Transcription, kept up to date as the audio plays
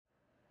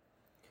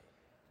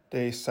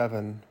Day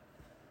 7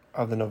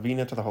 of the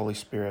Novena to the Holy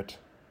Spirit.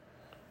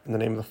 In the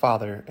name of the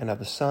Father, and of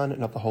the Son,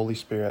 and of the Holy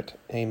Spirit.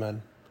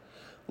 Amen.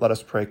 Let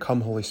us pray,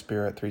 Come, Holy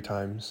Spirit, 3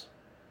 times.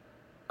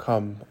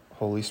 Come,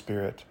 Holy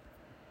Spirit.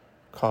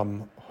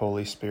 Come,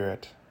 Holy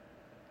Spirit.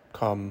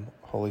 Come,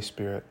 Holy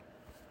Spirit.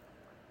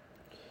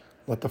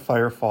 Let the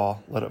fire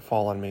fall, let it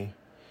fall on me.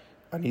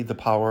 I need the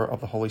power of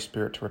the Holy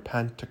Spirit to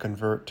repent, to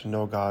convert, to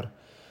know God,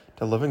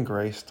 to live in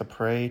grace, to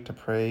pray, to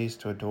praise,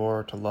 to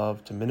adore, to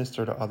love, to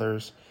minister to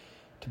others,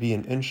 to be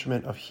an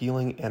instrument of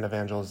healing and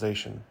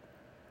evangelization,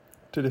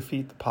 to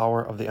defeat the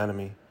power of the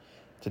enemy,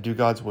 to do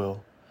God's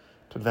will,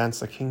 to advance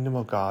the kingdom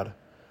of God,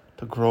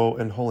 to grow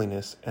in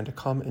holiness, and to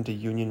come into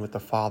union with the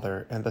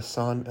Father and the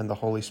Son and the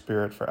Holy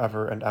Spirit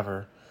forever and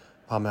ever.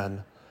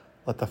 Amen.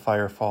 Let the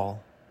fire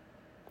fall.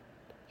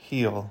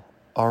 Heal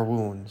our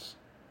wounds.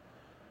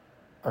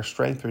 Our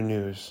strength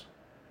renews.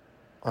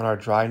 On our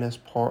dryness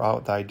pour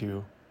out thy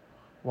dew.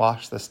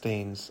 Wash the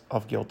stains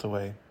of guilt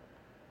away.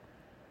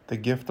 The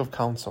gift of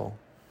counsel.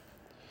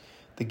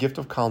 The gift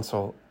of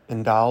counsel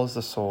endows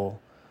the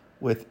soul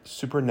with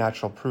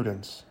supernatural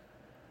prudence,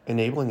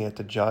 enabling it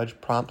to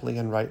judge promptly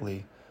and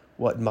rightly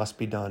what must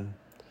be done,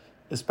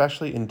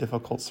 especially in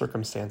difficult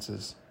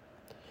circumstances.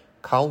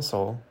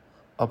 Counsel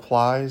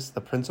applies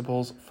the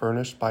principles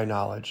furnished by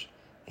knowledge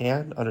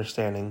and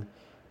understanding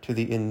to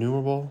the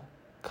innumerable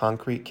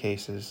concrete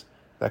cases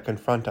that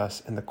confront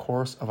us in the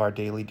course of our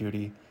daily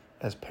duty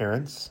as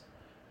parents,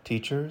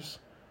 teachers,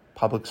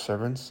 public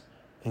servants,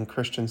 and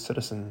Christian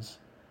citizens.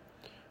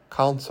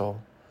 Counsel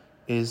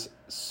is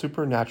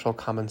supernatural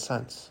common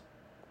sense,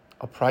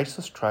 a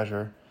priceless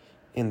treasure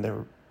in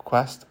the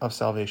quest of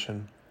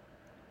salvation.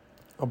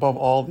 Above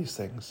all these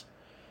things,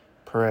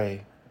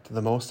 pray to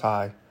the Most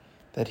High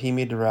that he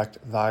may direct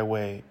thy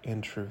way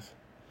in truth.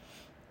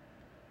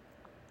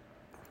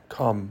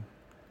 Come,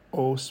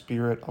 O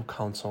Spirit of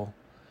counsel,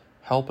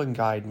 help and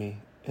guide me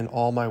in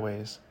all my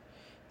ways,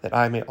 that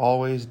I may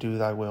always do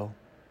thy will.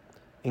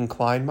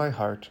 Incline my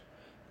heart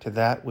to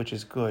that which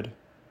is good,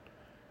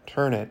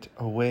 turn it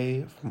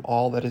away from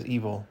all that is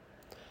evil,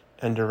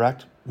 and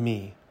direct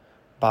me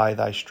by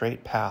thy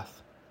straight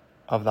path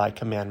of thy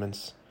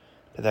commandments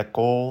to that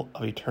goal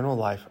of eternal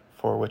life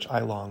for which I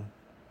long.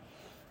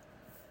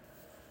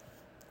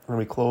 And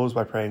we close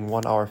by praying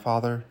 1 Our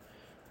Father,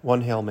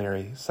 1 Hail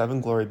Mary,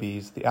 7 Glory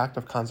Bees, the act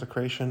of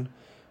consecration,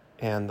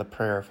 and the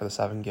prayer for the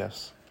 7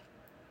 gifts.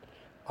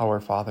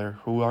 Our Father,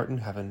 who art in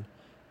heaven,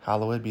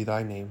 hallowed be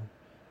thy name.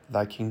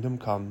 Thy kingdom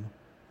come,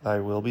 thy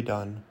will be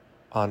done,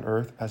 on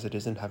earth as it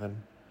is in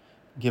heaven.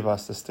 Give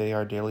us this day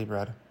our daily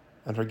bread,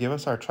 and forgive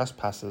us our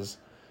trespasses,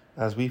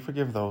 as we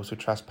forgive those who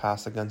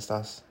trespass against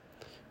us.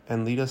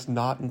 And lead us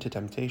not into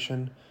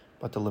temptation,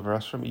 but deliver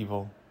us from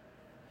evil.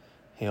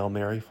 Hail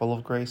Mary, full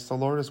of grace, the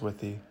Lord is with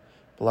thee.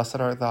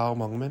 Blessed art thou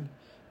among women,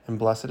 and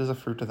blessed is the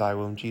fruit of thy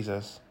womb,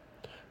 Jesus.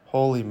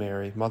 Holy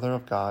Mary, Mother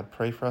of God,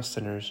 pray for us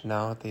sinners,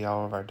 now at the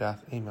hour of our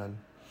death. Amen.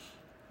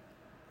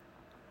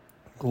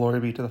 Glory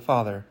be to the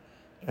Father,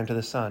 and to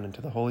the Son, and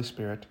to the Holy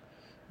Spirit,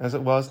 as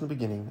it was in the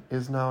beginning,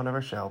 is now, and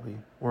ever shall be,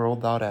 world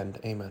without end.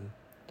 Amen.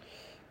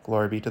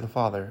 Glory be to the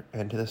Father,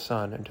 and to the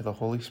Son, and to the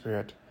Holy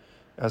Spirit,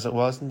 as it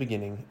was in the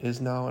beginning,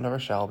 is now, and ever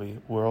shall be,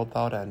 world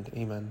without end.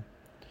 Amen.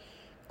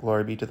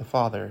 Glory be to the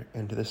Father,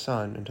 and to the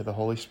Son, and to the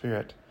Holy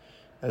Spirit,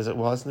 as it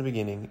was in the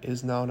beginning,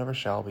 is now, and ever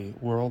shall be,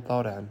 world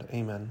without end.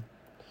 Amen.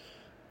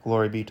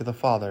 Glory be to the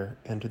Father,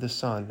 and to the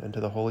Son, and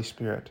to the Holy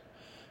Spirit,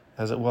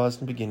 as it was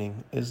in the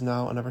beginning, is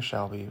now, and ever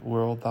shall be,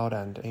 world without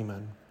end.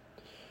 Amen.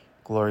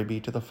 Glory be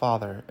to the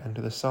Father, and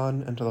to the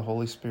Son, and to the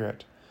Holy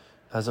Spirit,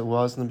 as it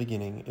was in the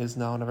beginning, is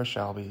now, and ever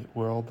shall be,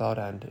 world without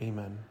end.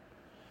 Amen.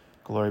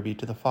 Glory be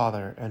to the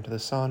Father, and to the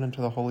Son, and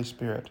to the Holy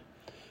Spirit,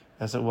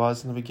 as it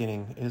was in the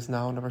beginning, is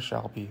now, and ever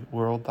shall be,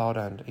 world without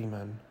end.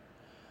 Amen.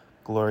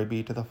 Glory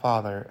be to the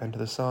Father, and to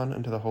the Son,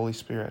 and to the Holy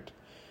Spirit,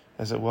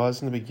 as it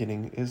was in the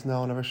beginning, is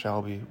now, and ever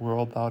shall be,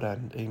 world without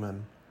end.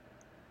 Amen.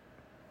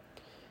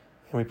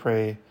 And we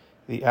pray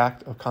the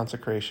act of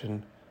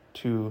consecration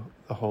to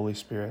the Holy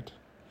Spirit.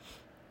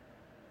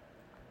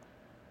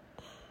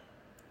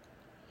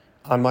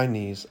 On my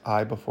knees,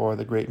 I, before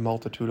the great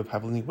multitude of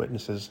heavenly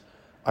witnesses,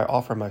 I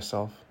offer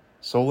myself,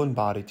 soul and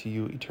body, to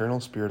you, eternal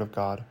Spirit of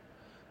God.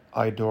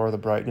 I adore the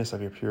brightness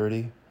of your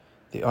purity,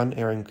 the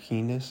unerring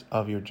keenness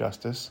of your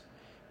justice,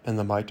 and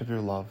the might of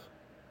your love.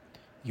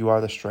 You are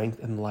the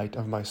strength and light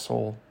of my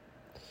soul.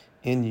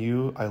 In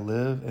you I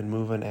live and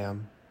move and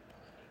am.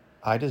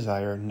 I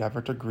desire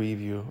never to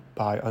grieve you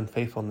by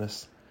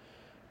unfaithfulness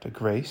to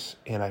grace,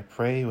 and I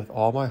pray with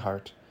all my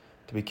heart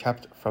to be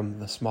kept from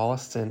the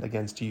smallest sin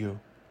against you.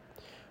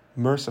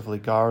 Mercifully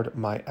guard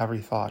my every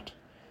thought,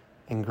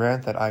 and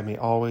grant that I may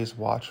always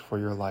watch for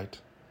your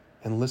light,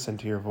 and listen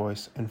to your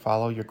voice, and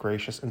follow your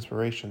gracious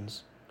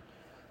inspirations.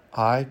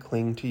 I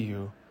cling to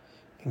you,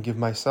 and give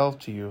myself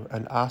to you,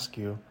 and ask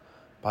you,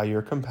 by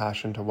your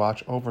compassion, to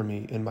watch over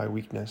me in my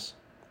weakness.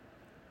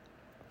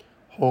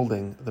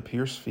 Holding the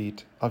pierced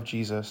feet of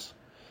Jesus,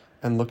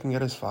 and looking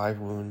at his 5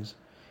 wounds,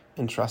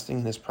 and trusting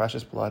in his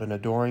precious blood, and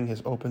adoring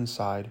his open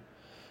side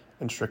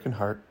and stricken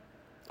heart,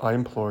 I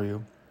implore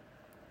you,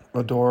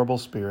 Adorable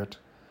Spirit,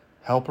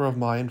 helper of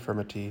my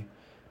infirmity,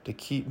 to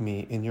keep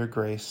me in your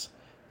grace,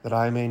 that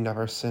I may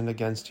never sin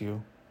against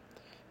you.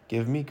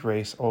 Give me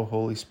grace, O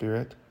Holy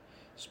Spirit,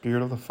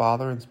 Spirit of the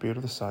Father and Spirit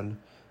of the Son,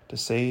 to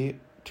say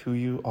to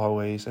you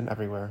always and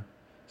everywhere,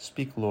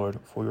 Speak, Lord,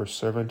 for your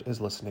servant is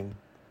listening.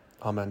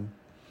 Amen.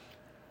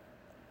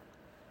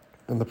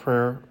 And the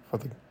prayer for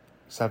the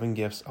 7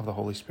 gifts of the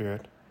Holy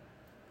Spirit.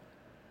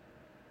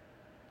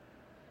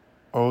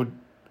 O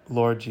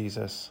Lord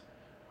Jesus,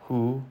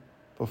 who,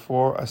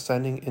 before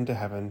ascending into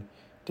heaven,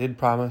 did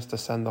promise to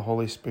send the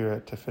Holy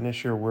Spirit to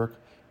finish your work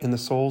in the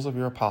souls of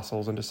your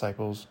apostles and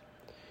disciples,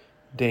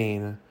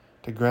 deign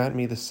to grant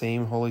me the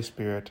same Holy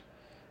Spirit,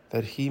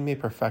 that he may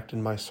perfect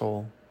in my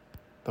soul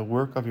the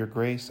work of your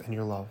grace and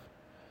your love.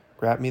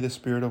 Grant me the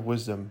spirit of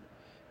wisdom,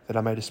 that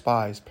I may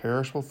despise the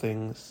perishable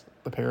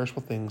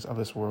things of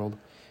this world,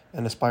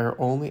 and aspire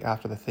only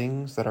after the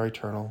things that are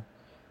eternal.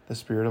 The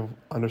spirit of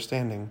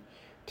understanding,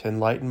 to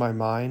enlighten my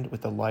mind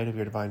with the light of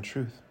your divine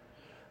truth.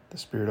 The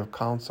spirit of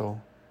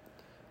counsel,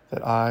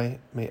 that I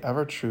may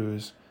ever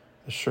choose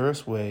the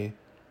surest way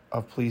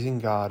of pleasing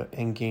God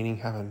and gaining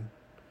heaven.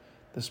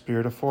 The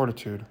spirit of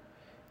fortitude,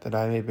 that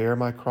I may bear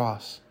my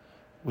cross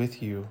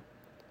with you,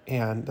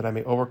 and that I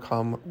may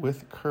overcome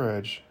with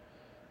courage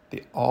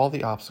all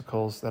the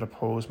obstacles that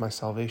oppose my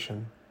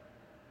salvation.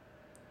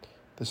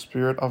 The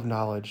spirit of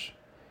knowledge,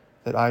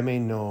 that I may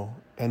know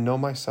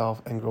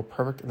myself and grow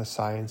perfect in the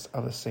science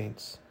of the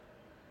saints.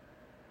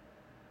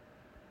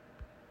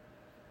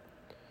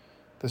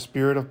 The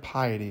spirit of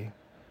piety,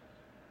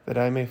 that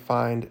I may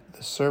find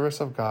the service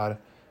of God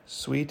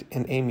sweet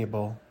and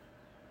amiable.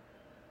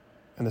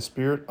 And the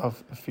spirit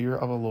of the fear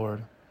of the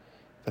Lord,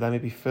 that I may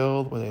be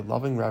filled with a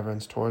loving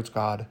reverence towards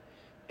God,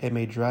 and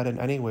may dread in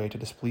any way to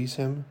displease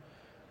him.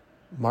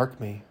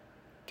 Mark me,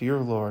 dear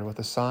Lord, with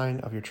the sign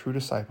of your true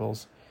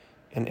disciples,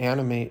 and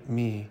animate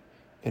me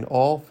in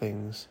all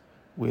things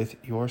with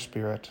your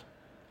Spirit.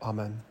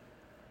 Amen.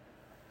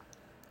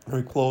 And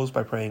we close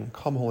by praying,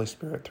 Come, Holy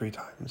Spirit, 3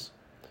 times.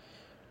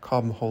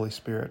 Come, Holy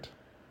Spirit.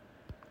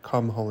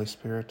 Come, Holy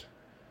Spirit.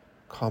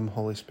 Come,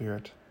 Holy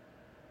Spirit.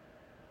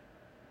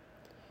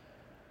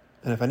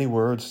 And if any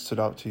words stood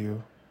out to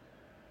you,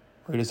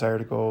 or you desire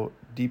to go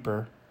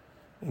deeper,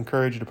 I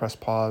encourage you to press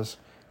pause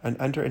and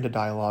enter into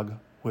dialogue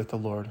with the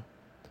Lord.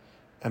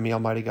 And may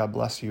Almighty God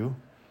bless you,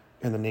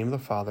 in the name of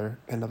the Father,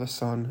 and of the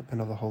Son, and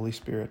of the Holy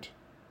Spirit.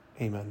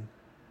 Amen.